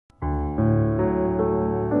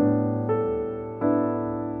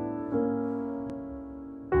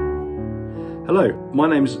Hello, my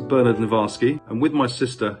name's Bernard Nawarski, and with my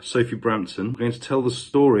sister Sophie Brampton, I'm going to tell the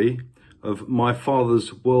story of my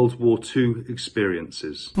father's World War II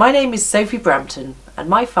experiences. My name is Sophie Brampton, and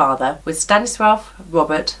my father was Stanislaw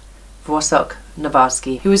Robert Wlosok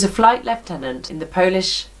Nawarski, who was a flight lieutenant in the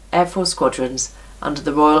Polish Air Force squadrons under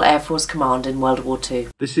the Royal Air Force Command in World War II.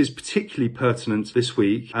 This is particularly pertinent this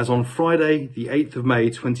week, as on Friday the 8th of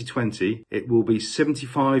May 2020, it will be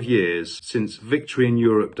 75 years since Victory in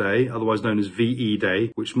Europe Day, otherwise known as VE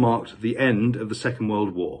Day, which marked the end of the Second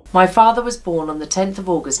World War. My father was born on the 10th of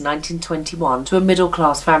August 1921 to a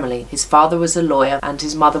middle-class family. His father was a lawyer and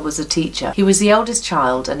his mother was a teacher. He was the eldest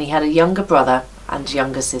child and he had a younger brother and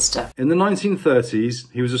younger sister. In the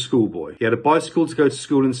 1930s, he was a schoolboy. He had a bicycle to go to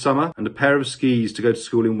school in summer and a pair of skis to go to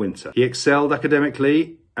school in winter. He excelled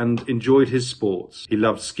academically and enjoyed his sports. He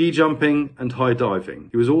loved ski jumping and high diving.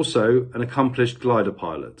 He was also an accomplished glider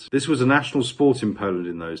pilot. This was a national sport in Poland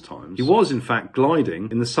in those times. He was, in fact,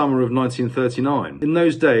 gliding in the summer of 1939. In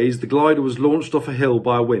those days, the glider was launched off a hill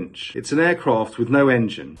by a winch. It's an aircraft with no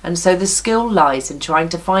engine. And so the skill lies in trying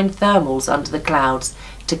to find thermals under the clouds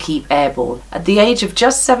to keep airborne. At the age of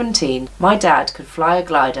just 17, my dad could fly a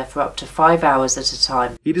glider for up to 5 hours at a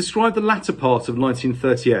time. He described the latter part of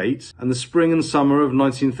 1938 and the spring and summer of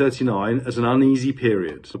 1939 as an uneasy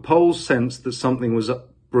period. The Poles sensed that something was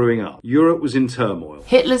brewing up. Europe was in turmoil.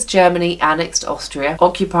 Hitler's Germany annexed Austria,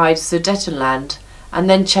 occupied Sudetenland, and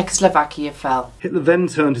then Czechoslovakia fell. Hitler then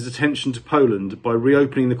turned his attention to Poland by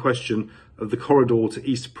reopening the question of the corridor to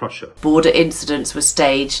East Prussia. Border incidents were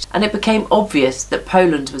staged, and it became obvious that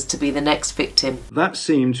Poland was to be the next victim. That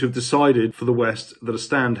seemed to have decided for the West that a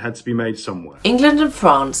stand had to be made somewhere. England and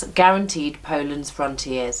France guaranteed Poland's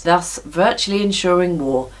frontiers, thus virtually ensuring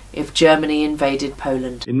war if Germany invaded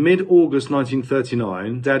Poland. In mid-August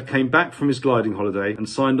 1939, Dad came back from his gliding holiday and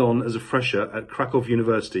signed on as a fresher at Krakow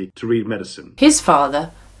University to read medicine. His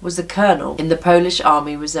father was a colonel in the Polish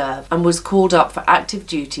Army Reserve and was called up for active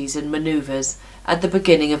duties and manoeuvres at the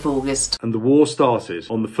beginning of August. And the war started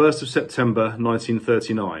on the 1st of September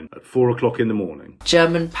 1939 at 4 o'clock in the morning.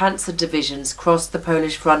 German panzer divisions crossed the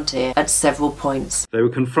Polish frontier at several points. They were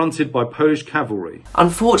confronted by Polish cavalry.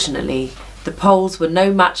 Unfortunately, the Poles were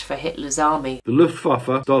no match for Hitler's army. The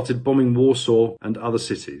Luftwaffe started bombing Warsaw and other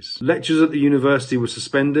cities. Lectures at the university were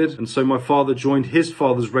suspended, and so my father joined his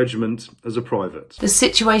father's regiment as a private. The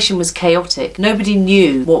situation was chaotic. Nobody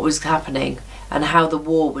knew what was happening and how the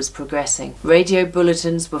war was progressing. Radio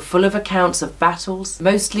bulletins were full of accounts of battles,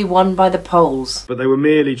 mostly won by the Poles. But they were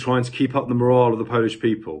merely trying to keep up the morale of the Polish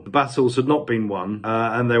people. The battles had not been won,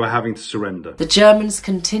 and they were having to surrender. The Germans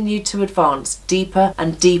continued to advance deeper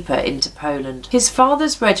and deeper into Poland. His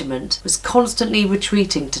father's regiment was constantly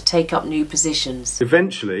retreating to take up new positions.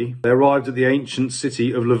 Eventually, they arrived at the ancient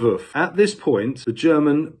city of Lwów. At this point, the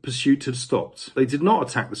German pursuit had stopped. They did not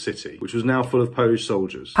attack the city, which was now full of Polish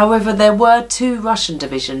soldiers. However, there were two Russian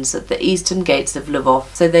divisions at the eastern gates of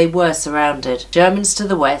Lwów, so they were surrounded. Germans to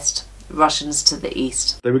the west, Russians to the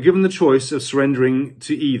east. They were given the choice of surrendering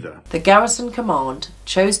to either. The garrison command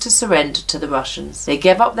chose to surrender to the Russians. They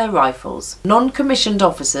gave up their rifles. Non-commissioned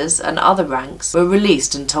officers and other ranks were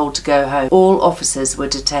released and told to go home. All officers were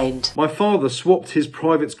detained. My father swapped his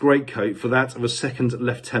private's greatcoat for that of a second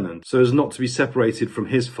lieutenant, so as not to be separated from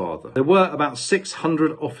his father. There were about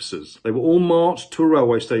 600 officers. They were all marched to a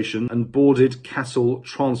railway station and boarded Castle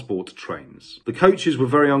transport trains. The coaches were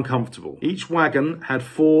very uncomfortable. Each wagon had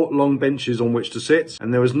 4 long benches on which to sit,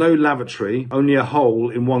 and there was no lavatory, only a hole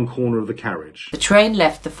in one corner of the carriage. The train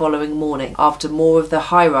left the following morning after more of the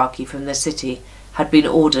hierarchy from the city had been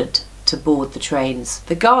ordered to board the trains.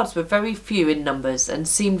 The guards were very few in numbers and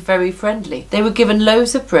seemed very friendly. They were given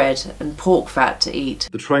loaves of bread and pork fat to eat.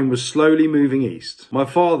 The train was slowly moving east. My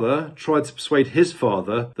father tried to persuade his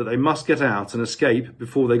father that they must get out and escape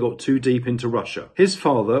before they got too deep into Russia. His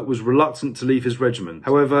father was reluctant to leave his regiment.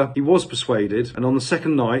 However, he was persuaded, and on the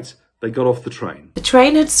second night, they got off the train. The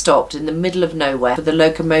train had stopped in the middle of nowhere for the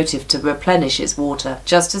locomotive to replenish its water.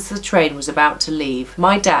 Just as the train was about to leave,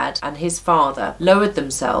 my dad and his father lowered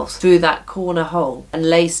themselves through that corner hole and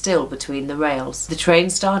lay still between the rails. The train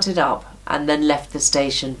started up and then left the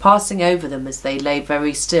station, passing over them as they lay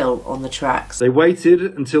very still on the tracks. They waited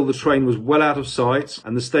until the train was well out of sight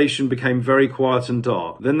and the station became very quiet and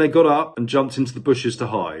dark. Then they got up and jumped into the bushes to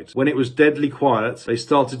hide. When it was deadly quiet, they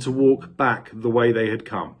started to walk back the way they had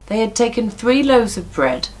come. They had taken 3 loaves of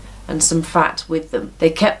bread and some fat with them. They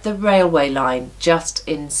kept the railway line just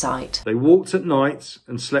in sight. They walked at night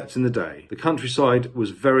and slept in the day. The countryside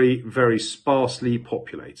was very, very sparsely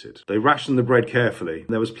populated. They rationed the bread carefully, and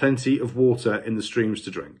there was plenty of water in the streams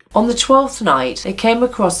to drink. On the 12th night, they came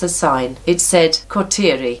across a sign. It said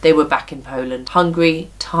Kotiri. They were back in Poland, hungry,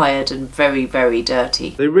 tired, and very, very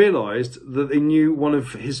dirty. They realised that they knew one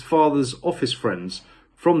of his father's office friends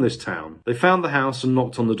from this town. They found the house and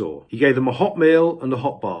knocked on the door. He gave them a hot meal and a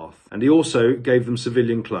hot bath, and he also gave them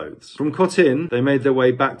civilian clothes. From Kotin, they made their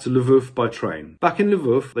way back to Lvov by train. Back in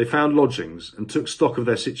Lvov, they found lodgings and took stock of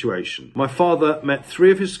their situation. My father met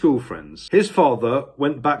 3 of his school friends. His father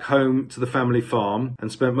went back home to the family farm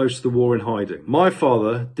and spent most of the war in hiding. My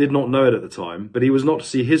father did not know it at the time, but he was not to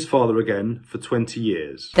see his father again for 20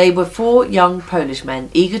 years. They were 4 young Polish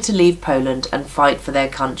men, eager to leave Poland and fight for their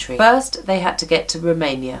country. First, they had to get to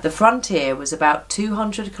Romania. The frontier was about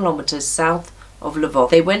 200 kilometers south of Lvov.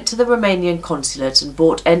 They went to the Romanian consulate and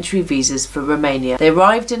bought entry visas for Romania. They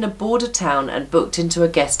arrived in a border town and booked into a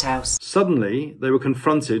guest house. Suddenly, they were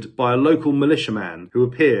confronted by a local militiaman who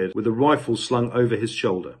appeared with a rifle slung over his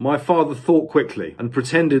shoulder. My father thought quickly and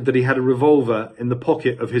pretended that he had a revolver in the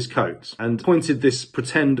pocket of his coat and pointed this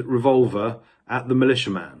pretend revolver at the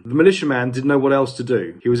militiaman. The militiaman didn't know what else to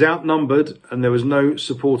do. He was outnumbered and there was no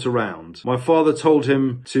support around. My father told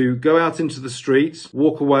him to go out into the street,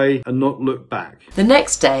 walk away and not look back. The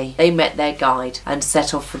next day they met their guide and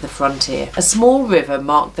set off for the frontier. A small river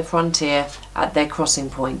marked the frontier at their crossing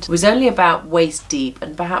point. It was only about waist deep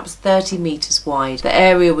and perhaps 30 meters wide. The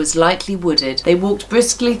area was lightly wooded. They walked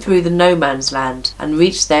briskly through the no man's land and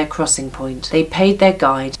reached their crossing point. They paid their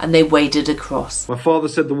guide and they waded across. My father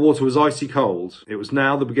said the water was icy cold. It was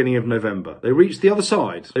now the beginning of November. They reached the other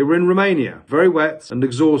side. They were in Romania, very wet and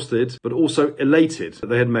exhausted, but also elated that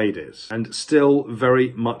they had made it, and still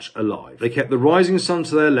very much alive. They kept the rising sun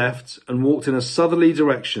to their left and walked in a southerly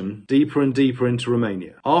direction, deeper and deeper into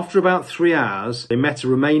Romania. After about 3 hours, they met a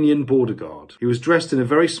Romanian border guard. He was dressed in a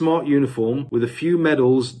very smart uniform with a few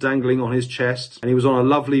medals dangling on his chest, and he was on a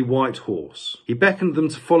lovely white horse. He beckoned them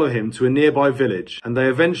to follow him to a nearby village, and they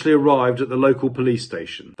eventually arrived at the local police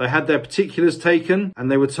station. They had their particulars taken,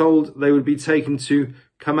 and they were told they would be taken to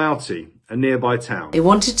Kamauti, a nearby town. They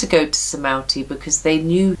wanted to go to Samauti because they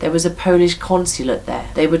knew there was a Polish consulate there.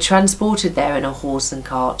 They were transported there in a horse and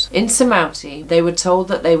cart. In Samauti, they were told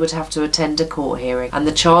that they would have to attend a court hearing, and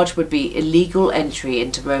the charge would be illegal entry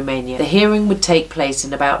into Romania. The hearing would take place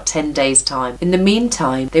in about 10 days' time. In the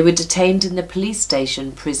meantime, they were detained in the police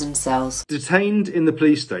station prison cells. Detained in the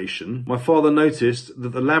police station, my father noticed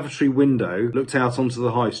that the lavatory window looked out onto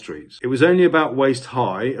the high street. It was only about waist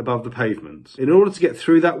high above the pavement. In order to get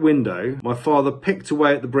through that window, my father picked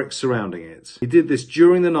away at the bricks surrounding it. He did this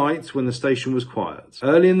during the night when the station was quiet.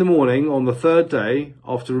 Early in the morning, on the 3rd day,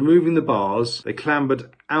 after removing the bars, they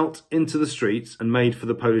clambered out into the streets and made for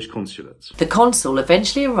the Polish consulate. The consul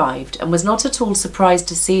eventually arrived and was not at all surprised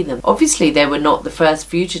to see them. Obviously, they were not the first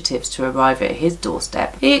fugitives to arrive at his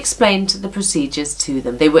doorstep. He explained the procedures to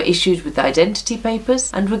them. They were issued with identity papers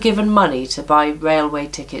and were given money to buy railway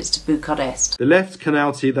tickets to Bucharest. They left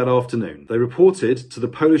Kamauti that afternoon. They reported to the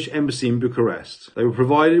Polish embassy in Bucharest. They were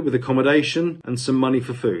provided with accommodation and some money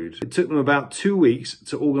for food. It took them about 2 weeks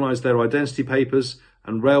to organise their identity papers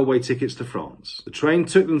and railway tickets to France. The train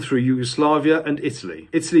took them through Yugoslavia and Italy.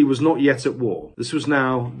 Italy was not yet at war. This was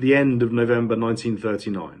now the end of November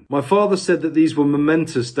 1939. My father said that these were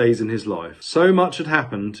momentous days in his life. So much had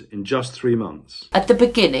happened in just 3 months. At the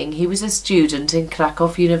beginning, he was a student in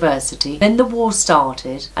Krakow University. Then the war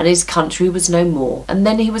started and his country was no more. And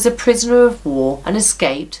then he was a prisoner of war and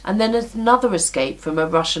escaped. And then another escape from a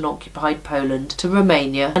Russian-occupied Poland to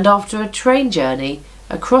Romania. And after a train journey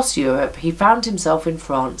across Europe, he found himself in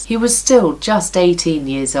France. He was still just 18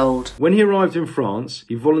 years old. When he arrived in France,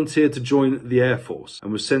 he volunteered to join the Air Force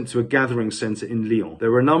and was sent to a gathering centre in Lyon.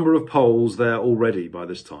 There were a number of Poles there already by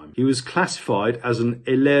this time. He was classified as an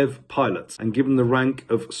élève pilot and given the rank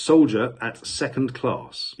of soldier at 2nd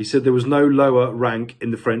class. He said there was no lower rank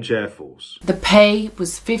in the French Air Force. The pay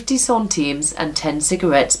was 50 centimes and 10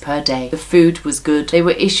 cigarettes per day. The food was good. They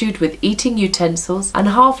were issued with eating utensils and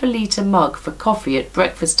half a litre mug for coffee at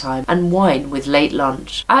breakfast time and wine with late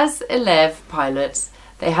lunch. As élève pilots,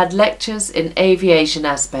 they had lectures in aviation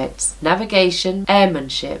aspects, navigation,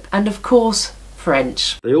 airmanship, and of course,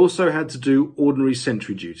 French. They also had to do ordinary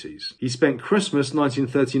sentry duties. He spent Christmas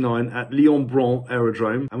 1939 at Lyon-Bron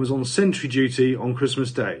Aerodrome and was on sentry duty on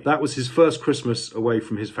Christmas Day. That was his first Christmas away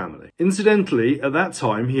from his family. Incidentally, at that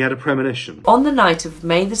time he had a premonition. On the night of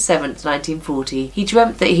May the 7th, 1940, he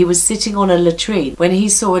dreamt that he was sitting on a latrine when he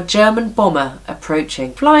saw a German bomber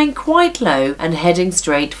approaching, flying quite low and heading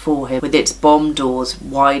straight for him, with its bomb doors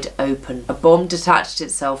wide open. A bomb detached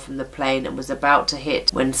itself from the plane and was about to hit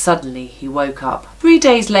when suddenly he woke up. 3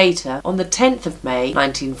 days later, on the 10th of May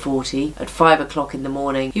 1940, at 5 o'clock in the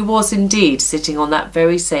morning, he was indeed sitting on that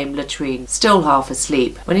very same latrine, still half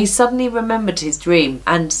asleep, when he suddenly remembered his dream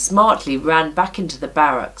and smartly ran back into the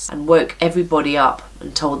barracks and woke everybody up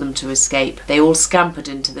and told them to escape. They all scampered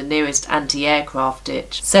into the nearest anti-aircraft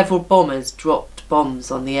ditch. Several bombers dropped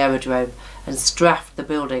bombs on the aerodrome and strafed the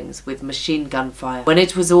buildings with machine gun fire. When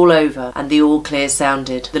it was all over and the all clear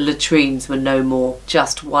sounded, the latrines were no more,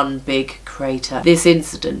 just one big crater. This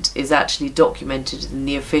incident is actually documented in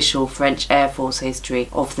the official French Air Force history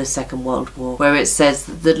of the Second World War, where it says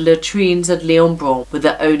that the latrines at Lyon-Bron were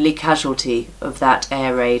the only casualty of that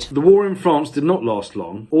air raid. The war in France did not last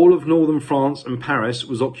long. All of northern France and Paris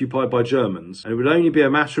was occupied by Germans, and it would only be a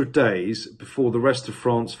matter of days before the rest of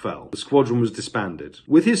France fell. The squadron was disbanded.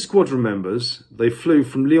 With his squadron members, they flew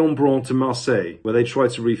from Lyon-Bron to Marseille, where they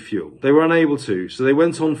tried to refuel. They were unable to, so they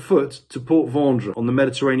went on foot to Port Ventre on the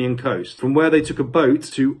Mediterranean coast, from where they took a boat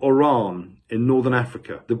to Oran in northern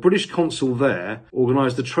Africa. The British consul there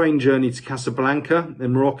organised a train journey to Casablanca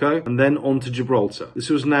in Morocco and then on to Gibraltar. This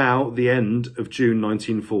was now the end of June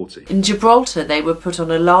 1940. In Gibraltar, they were put on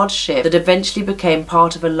a large ship that eventually became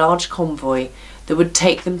part of a large convoy that would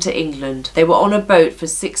take them to England. They were on a boat for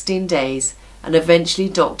 16 days and eventually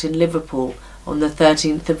docked in Liverpool on the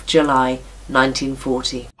 13th of July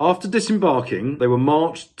 1940. After disembarking, they were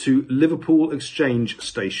marched to Liverpool Exchange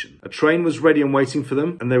Station. A train was ready and waiting for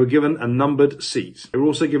them, and they were given a numbered seat. They were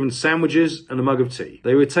also given sandwiches and a mug of tea.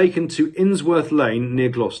 They were taken to Innsworth Lane near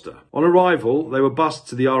Gloucester. On arrival, they were bussed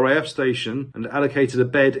to the RAF station and allocated a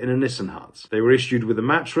bed in a Nissen hut. They were issued with a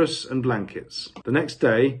mattress and blankets. The next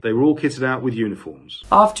day, they were all kitted out with uniforms.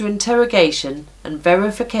 After interrogation and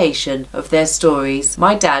verification of their stories,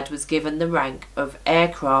 my dad was given the rank of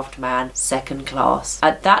aircraft man second class.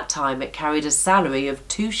 At that time it carried a salary of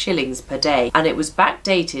 2 shillings per day, and it was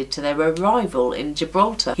backdated to their arrival in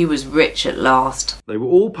Gibraltar. He was rich at last. They were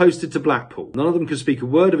all posted to Blackpool. None of them could speak a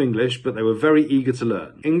word of English, but they were very eager to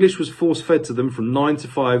learn. English was force-fed to them from 9 to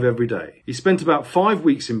 5 every day. He spent about 5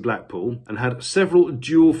 weeks in Blackpool and had several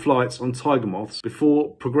dual flights on Tiger Moths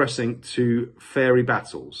before progressing to Fairy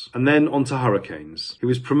Battles and then on to Hurricanes. He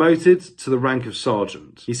was promoted to the rank of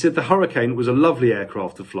sergeant. He said the Hurricane was a lovely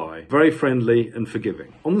aircraft to fly, very friendly and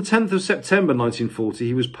forgiving. On the 10th of September 1940,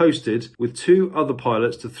 he was posted with 2 other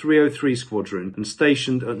pilots to 303 Squadron and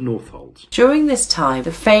stationed at Northolt. During this time,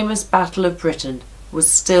 the famous Battle of Britain was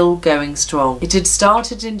still going strong. It had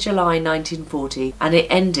started in July 1940 and it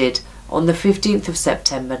ended on the 15th of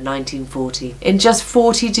September 1940. In just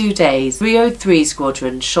 42 days, 303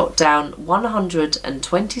 Squadron shot down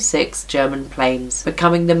 126 German planes,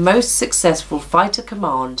 becoming the most successful fighter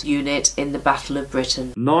command unit in the Battle of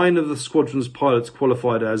Britain. 9 of the squadron's pilots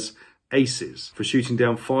qualified as aces for shooting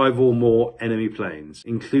down 5 or more enemy planes,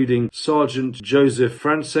 including Sergeant Joseph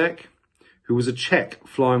Francek, who was a Czech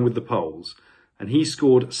flying with the Poles, and he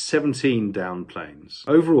scored 17 downed planes.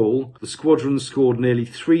 Overall, the squadron scored nearly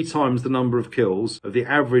 3 times the number of kills of the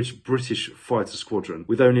average British fighter squadron,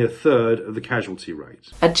 with only a third of the casualty rate.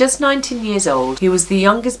 At just 19 years old, he was the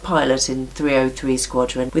youngest pilot in 303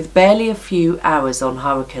 Squadron, with barely a few hours on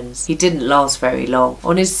Hurricanes. He didn't last very long.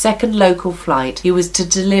 On his second local flight, he was to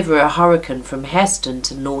deliver a Hurricane from Heston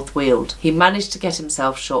to North Weald. He managed to get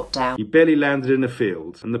himself shot down. He barely landed in a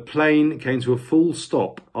field, and the plane came to a full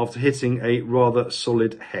stop after hitting a rather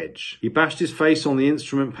solid hedge. He bashed his face on the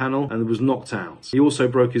instrument panel and was knocked out. He also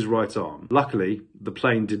broke his right arm. Luckily, the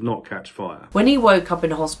plane did not catch fire. When he woke up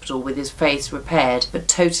in hospital with his face repaired but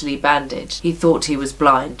totally bandaged, he thought he was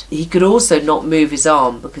blind. He could also not move his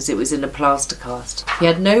arm because it was in a plaster cast. He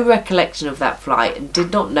had no recollection of that flight and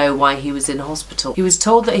did not know why he was in hospital. He was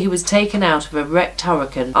told that he was taken out of a wrecked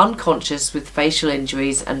Hurricane, unconscious with facial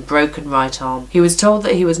injuries and broken right arm. He was told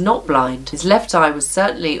that he was not blind. His left eye was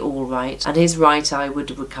certainly all right and his right eye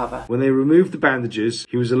would recover. When they removed the bandages,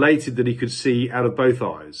 he was elated that he could see out of both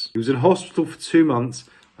eyes. He was in hospital for 2 months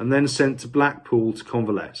and then sent to Blackpool to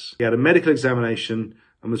convalesce. He had a medical examination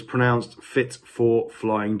and was pronounced fit for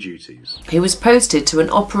flying duties. He was posted to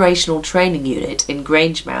an operational training unit in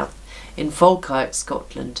Grangemouth in Falkirk,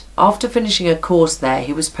 Scotland. After finishing a course there,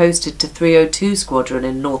 he was posted to 302 Squadron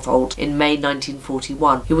in Northolt in May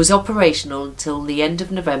 1941. He was operational until the end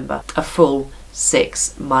of November, a full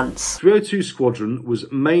 6 months. 302 Squadron was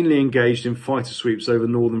mainly engaged in fighter sweeps over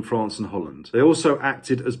northern France and Holland. They also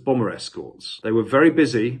acted as bomber escorts. They were very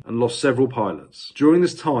busy and lost several pilots. During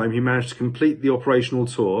this time, he managed to complete the operational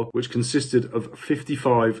tour, which consisted of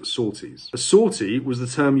 55 sorties. A sortie was the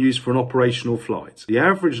term used for an operational flight. The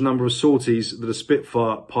average number of sorties that a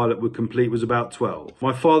Spitfire pilot would complete was about 12.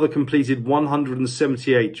 My father completed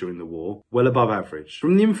 178 during the war, well above average.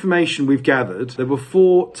 From the information we've gathered, there were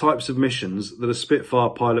 4 types of missions that a Spitfire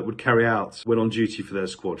pilot would carry out when on duty for their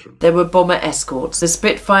squadron. There were bomber escorts. The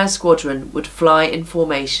Spitfire squadron would fly in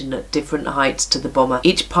formation at different heights to the bomber,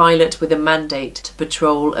 each pilot with a mandate to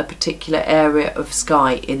patrol a particular area of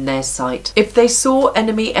sky in their sight. If they saw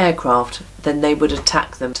enemy aircraft, then they would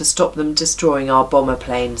attack them to stop them destroying our bomber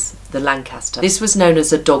planes, the Lancaster. This was known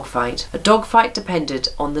as a dogfight. A dogfight depended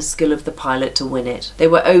on the skill of the pilot to win it. They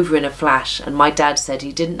were over in a flash, and my dad said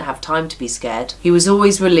he didn't have time to be scared. He was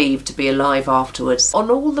always relieved to be alive afterwards. On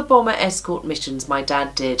all the bomber escort missions my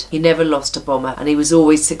dad did, he never lost a bomber, and he was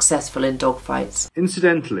always successful in dogfights.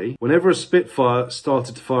 Incidentally, whenever a Spitfire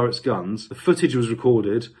started to fire its guns, the footage was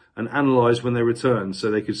recorded and analysed when they returned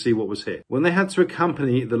so they could see what was hit. When they had to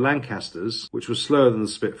accompany the Lancasters, which were slower than the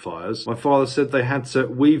Spitfires, my father said they had to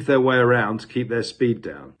weave their way around to keep their speed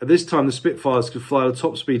down. At this time, the Spitfires could fly at a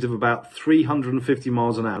top speed of about 350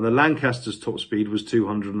 miles an hour, and the Lancasters' top speed was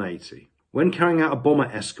 280. When carrying out a bomber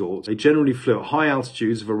escort, they generally flew at high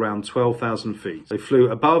altitudes of around 12,000 feet. They flew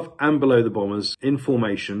above and below the bombers in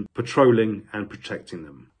formation, patrolling and protecting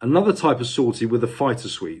them. Another type of sortie were the fighter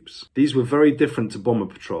sweeps. These were very different to bomber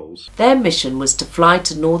patrols. Their mission was to fly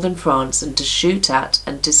to northern France and to shoot at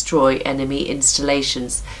and destroy enemy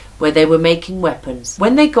installations where they were making weapons.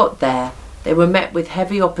 When they got there, they were met with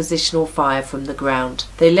heavy oppositional fire from the ground.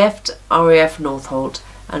 They left RAF Northolt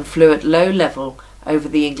and flew at low level over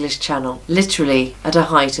the English Channel, literally at a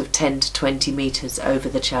height of 10 to 20 metres over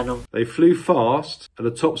the channel. They flew fast at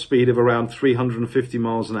a top speed of around 350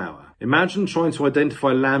 miles an hour. Imagine trying to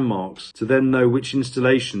identify landmarks to then know which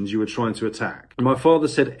installations you were trying to attack. And my father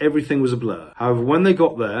said everything was a blur. However, when they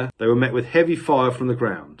got there, they were met with heavy fire from the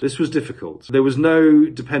ground. This was difficult. There was no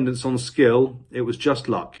dependence on skill, it was just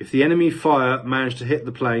luck. If the enemy fire managed to hit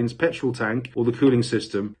the plane's petrol tank or the cooling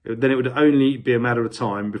system, then it would only be a matter of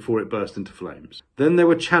time before it burst into flames. Then there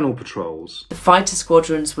were channel patrols. The fighter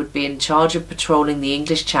squadrons would be in charge of patrolling the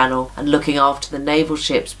English Channel and looking after the naval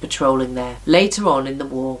ships patrolling there. Later on in the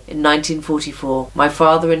war, in 1944, my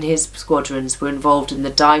father and his squadrons were involved in the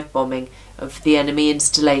dive bombing of the enemy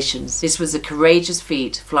installations. This was a courageous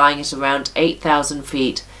feat, flying at around 8,000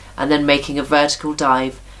 feet and then making a vertical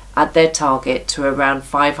dive at their target to around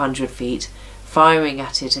 500 feet, firing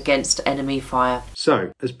at it against enemy fire.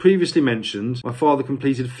 So, as previously mentioned, my father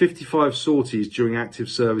completed 55 sorties during active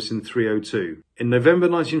service in 302. In November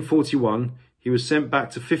 1941, he was sent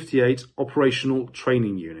back to 58 Operational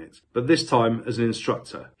Training Unit, but this time as an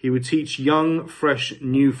instructor. He would teach young, fresh,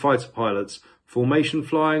 new fighter pilots formation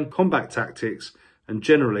flying, combat tactics, and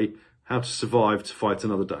generally how to survive to fight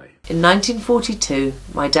another day. In 1942,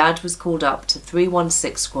 my dad was called up to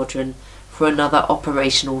 316 Squadron for another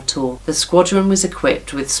operational tour. The squadron was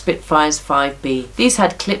equipped with Spitfires 5B. These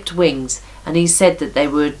had clipped wings, and he said that they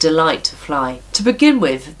were a delight to fly. To begin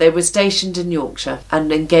with, they were stationed in Yorkshire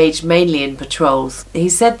and engaged mainly in patrols. He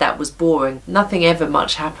said that was boring. Nothing ever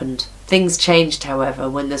much happened. Things changed, however,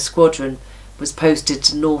 when the squadron was posted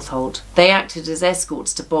to Northolt. They acted as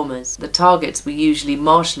escorts to bombers. The targets were usually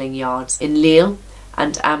marshalling yards in Lille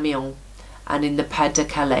and Amiens and in the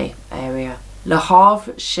Pas-de-Calais area. Le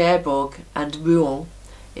Havre, Cherbourg and Rouen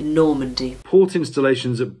in Normandy. Port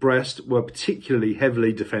installations at Brest were particularly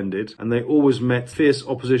heavily defended, and they always met fierce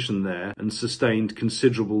opposition there and sustained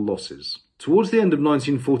considerable losses. Towards the end of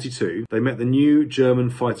 1942, they met the new German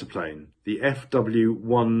fighter plane, the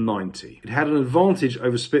WW190. It had an advantage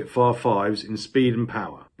over Spitfire 5s in speed and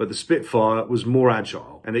power, but the Spitfire was more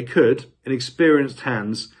agile, and it could, in experienced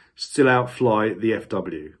hands, still outfly the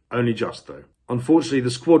FW. Only just though. Unfortunately, the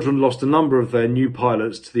squadron lost a number of their new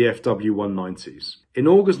pilots to the FW190s. In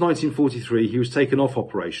August 1943, he was taken off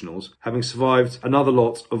operationals, having survived another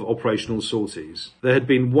lot of operational sorties. There had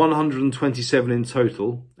been 127 in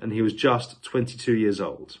total, and he was just 22 years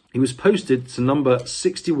old. He was posted to number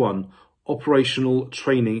 61 Operational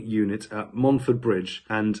Training Unit at Montford Bridge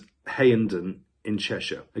and Hayenden in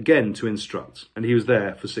Cheshire, again to instruct, and he was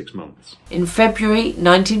there for 6 months. In February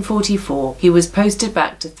 1944, he was posted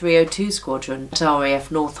back to 302 Squadron at RAF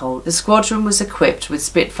Northolt. The squadron was equipped with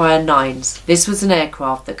Spitfire 9s. This was an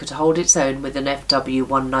aircraft that could hold its own with an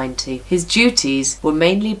FW-190. His duties were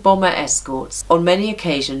mainly bomber escorts. On many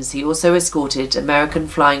occasions, he also escorted American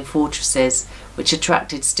flying fortresses, which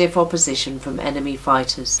attracted stiff opposition from enemy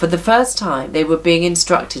fighters. For the first time, they were being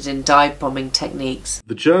instructed in dive bombing techniques.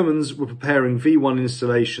 The Germans were preparing V-1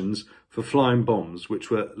 installations for flying bombs, which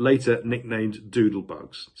were later nicknamed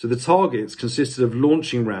doodlebugs. So the targets consisted of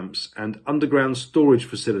launching ramps and underground storage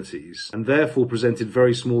facilities, and therefore presented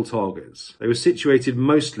very small targets. They were situated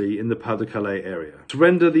mostly in the Pas-de-Calais area. To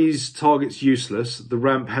render these targets useless, the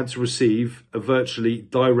ramp had to receive a virtually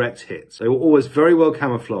direct hit. They were always very well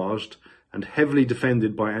camouflaged and heavily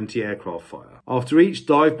defended by anti-aircraft fire. After each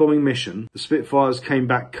dive-bombing mission, the Spitfires came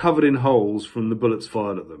back covered in holes from the bullets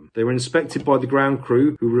fired at them. They were inspected by the ground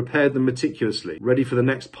crew, who repaired them meticulously, ready for the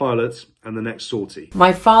next pilot and the next sortie.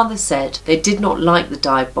 My father said they did not like the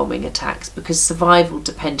dive-bombing attacks because survival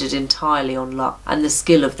depended entirely on luck, and the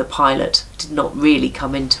skill of the pilot did not really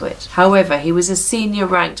come into it. However, he was a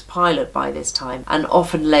senior-ranked pilot by this time, and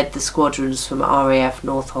often led the squadrons from RAF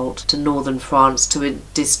Northolt to northern France to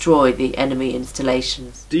destroy the enemy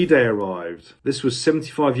installations. D-Day arrived. This was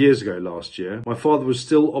 75 years ago last year. My father was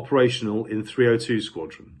still operational in 302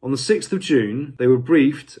 Squadron. On the 6th of June, they were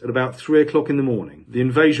briefed at about 3 o'clock in the morning. The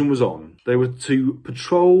invasion was on. They were to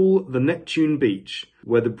patrol the Neptune beach,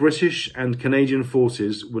 where the British and Canadian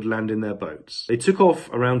forces would land in their boats. They took off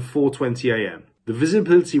around 4:20 a.m. The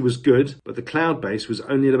visibility was good, but the cloud base was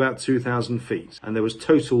only at about 2,000 feet, and there was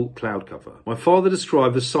total cloud cover. My father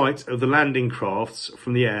described the sight of the landing crafts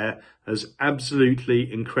from the air as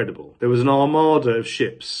absolutely incredible. There was an armada of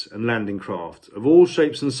ships and landing craft of all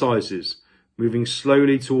shapes and sizes, moving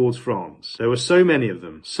slowly towards France. There were so many of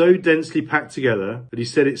them, so densely packed together, that he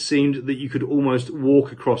said it seemed that you could almost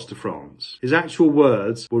walk across to France. His actual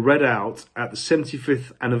words were read out at the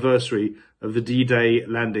 75th anniversary of the D-Day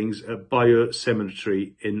landings at Bayeux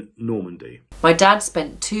Cemetery in Normandy. My dad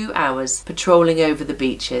spent 2 hours patrolling over the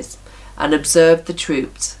beaches and observed the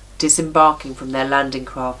troops disembarking from their landing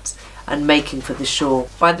crafts and making for the shore.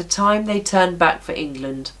 By the time they turned back for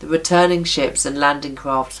England, the returning ships and landing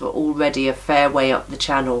crafts were already a fair way up the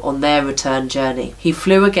channel on their return journey. He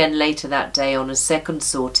flew again later that day on a second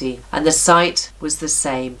sortie, and the sight was the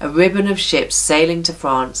same: a ribbon of ships sailing to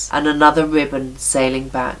France and another ribbon sailing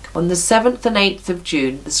back. On the 7th and 8th of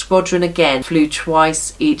June, the squadron again flew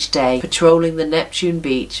twice each day, patrolling the Neptune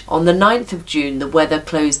beach. On the 9th of June, the weather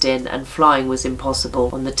closed in and flying was impossible.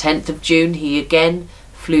 On the 10th of June, he again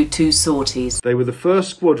flew 2 sorties. They were the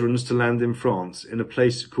first squadrons to land in France in a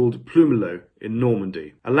place called Plumelot in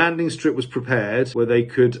Normandy. A landing strip was prepared where they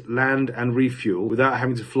could land and refuel without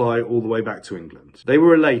having to fly all the way back to England. They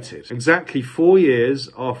were elated. Exactly 4 years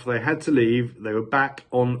after they had to leave, they were back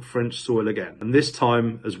on French soil again, and this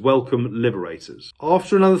time as welcome liberators.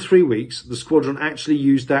 After another 3 weeks, the squadron actually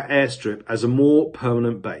used that airstrip as a more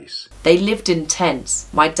permanent base. They lived in tents.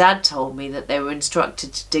 My dad told me that they were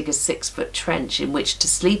instructed to dig a 6-foot trench in which to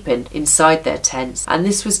sleep inside their tents, and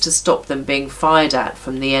this was to stop them being fired at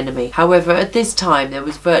from the enemy. However, at this time there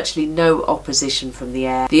was virtually no opposition from the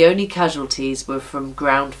air. The only casualties were from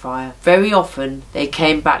ground fire. Very often they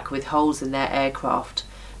came back with holes in their aircraft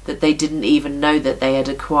that they didn't even know that they had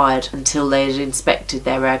acquired until they had inspected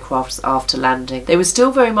their aircrafts after landing. They were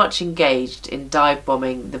still very much engaged in dive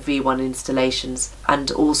bombing the V-1 installations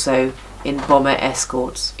and also in bomber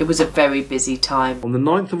escorts. It was a very busy time. On the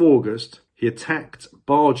 9th of August, he attacked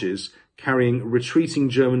barges carrying retreating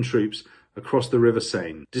German troops across the River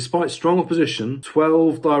Seine. Despite strong opposition,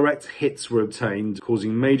 12 direct hits were obtained,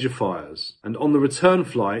 causing major fires. And on the return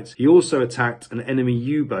flight, he also attacked an enemy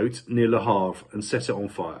U-boat near Le Havre and set it on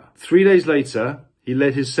fire. 3 days later, he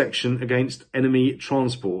led his section against enemy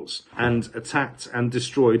transports and attacked and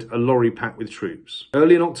destroyed a lorry packed with troops.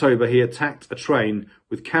 Early in October, he attacked a train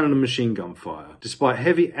with cannon and machine gun fire. Despite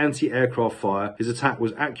heavy anti-aircraft fire, his attack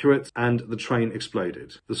was accurate and the train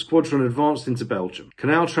exploded. The squadron advanced into Belgium.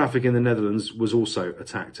 Canal traffic in the Netherlands was also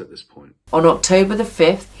attacked at this point. On October the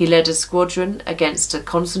 5th, he led a squadron against a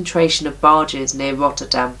concentration of barges near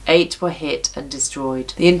Rotterdam. 8 were hit and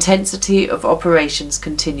destroyed. The intensity of operations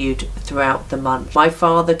continued throughout the month. My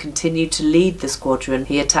father continued to lead the squadron.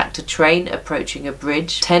 He attacked a train approaching a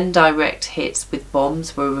bridge. 10 direct hits with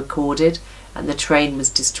bombs were recorded, and the train was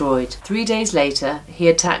destroyed. 3 days later, he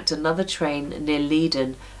attacked another train near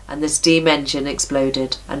Leiden, and the steam engine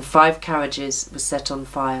exploded, and 5 carriages were set on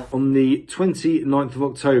fire. On the 29th of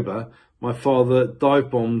October, my father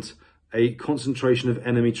dive-bombed a concentration of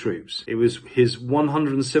enemy troops. It was his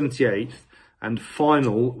 178th and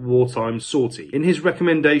final wartime sortie. In his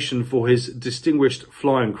recommendation for his Distinguished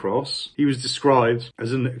Flying Cross, he was described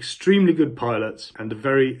as an extremely good pilot and a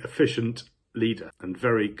very efficient leader, and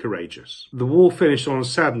very courageous. The war finished on a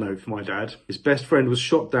sad note for my dad. His best friend was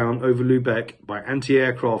shot down over Lubeck by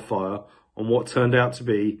anti-aircraft fire on what turned out to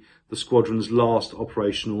be the squadron's last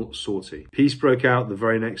operational sortie. Peace broke out the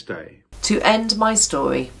very next day. To end my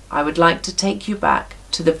story, I would like to take you back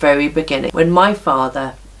to the very beginning, when my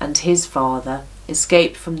father and his father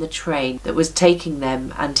escaped from the train that was taking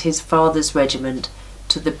them and his father's regiment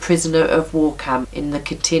to the prisoner of war camp in the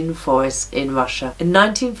Katyn forest in Russia. In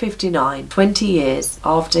 1959, 20 years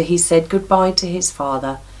after he said goodbye to his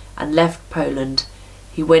father and left Poland,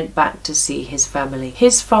 he went back to see his family.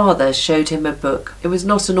 His father showed him a book. It was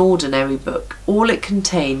not an ordinary book. All it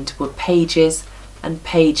contained were pages and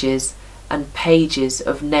pages and pages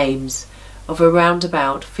of names of around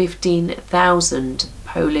about 15,000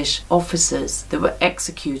 Polish officers that were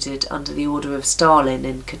executed under the order of Stalin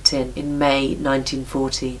in Katyn in May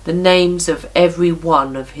 1940. The names of every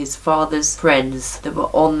one of his father's friends that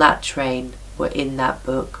were on that train were in that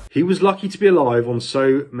book. He was lucky to be alive on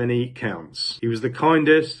so many counts. He was the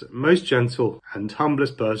kindest, most gentle and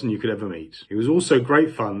humblest person you could ever meet. He was also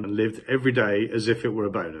great fun and lived every day as if it were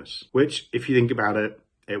a bonus, which, if you think about it,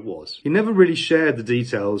 it was. He never really shared the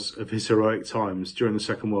details of his heroic times during the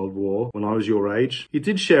Second World War when I was your age. He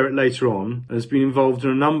did share it later on and has been involved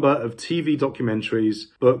in a number of TV documentaries,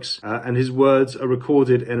 books, and his words are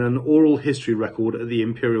recorded in an oral history record at the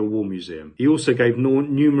Imperial War Museum. He also gave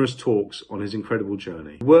numerous talks on his incredible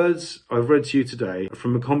journey. The words I've read to you today are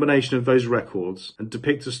from a combination of those records and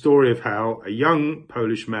depict a story of how a young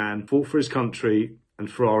Polish man fought for his country and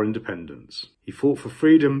for our independence. He fought for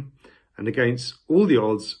freedom and against all the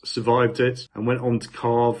odds survived it and went on to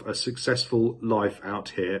carve a successful life out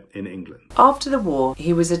here in England. After the war,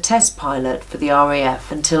 he was a test pilot for the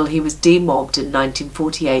RAF until he was demobbed in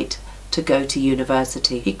 1948 to go to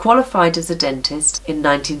university. He qualified as a dentist in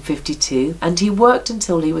 1952 and he worked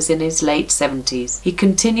until he was in his late 70s. He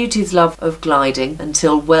continued his love of gliding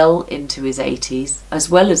until well into his 80s, as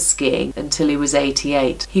well as skiing until he was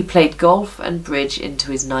 88. He played golf and bridge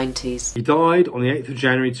into his 90s. He died on the 8th of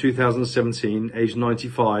January 2017, aged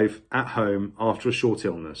 95, at home after a short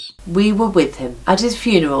illness. We were with him. At his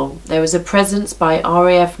funeral, there was a presence by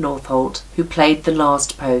RAF Northolt, who played the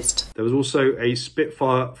last post. There was also a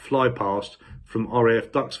Spitfire flypast from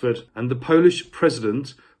RAF Duxford, and the Polish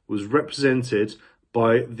president was represented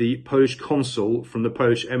by the Polish consul from the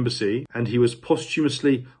Polish embassy, and he was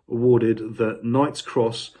posthumously awarded the Knight's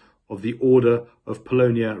Cross of the Order of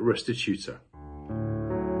Polonia Restituta.